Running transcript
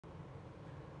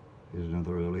Here's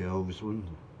another early Elvis one.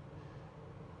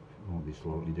 It might be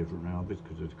slightly different now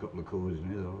because there's a couple of chords in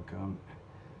here that I can't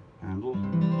handle.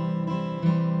 And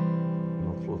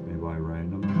I'll fluff my way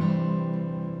around them.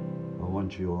 I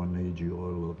want you, I need you, I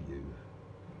love you.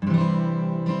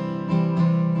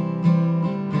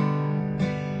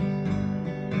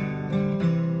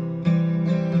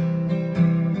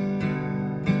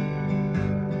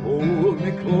 Hold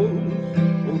me close,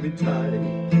 hold me tight,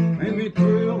 make me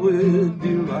thrill with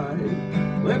delight.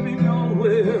 Let me know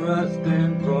where I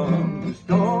stand from the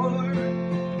start.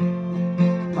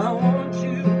 I want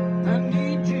you, I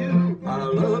need you, I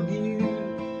love you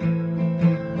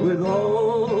with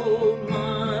all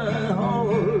my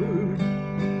heart.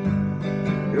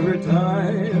 Every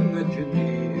time that you're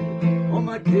near, all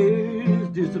my cares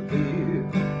disappear.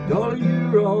 Darling,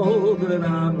 you're all that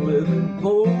I'm living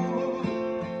for.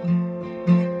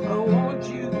 I want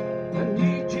you, I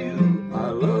need you, I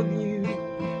love you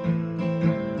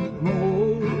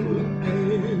more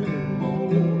and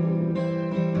more.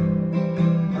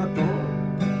 I thought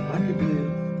I could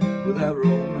live without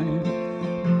romance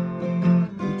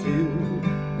until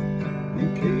you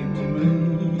came to me.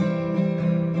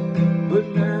 But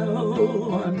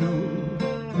now I know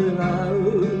that I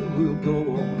will go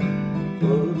on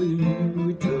loving you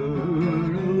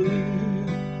eternally.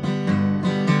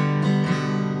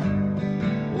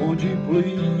 Won't you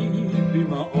please be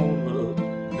my own love,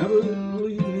 never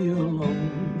leave me alone.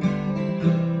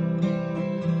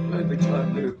 Every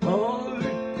time we're apart,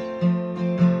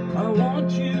 I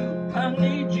want you, I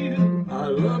need you, I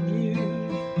love you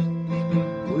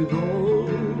with all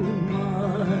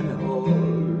my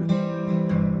heart.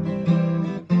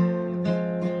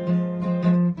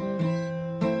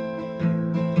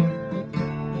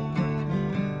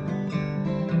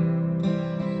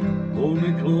 Hold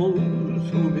me close,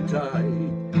 hold me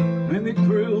tight, make me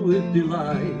thrill with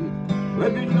delight.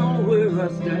 Let me know where I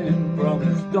stand from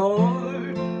the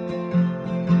start.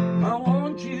 I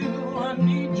want you, I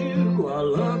need you, I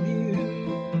love you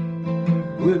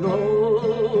with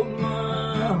all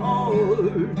my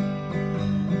heart.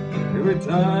 Every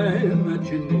time that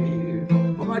you're near,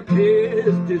 all my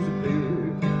cares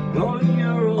disappear. Darling,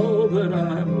 you're all that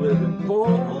I'm living for.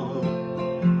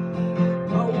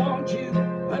 I want you,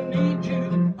 I need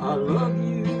you, I love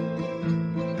you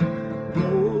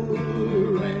more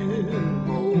and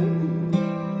more.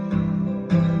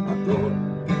 I thought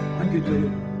I could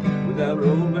live without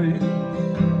romance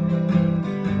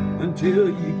until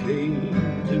you came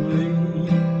to me.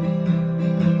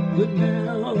 But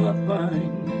now I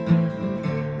find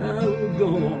I will go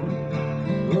on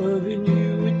loving you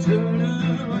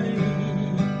eternally.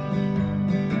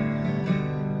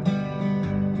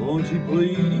 Won't you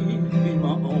please be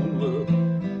my own love,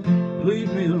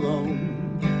 leave me alone.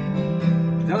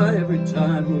 Die every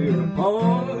time we're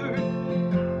apart.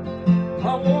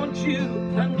 I want you,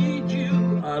 I need you,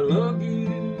 I love you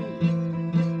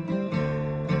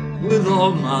with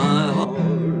all my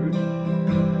heart.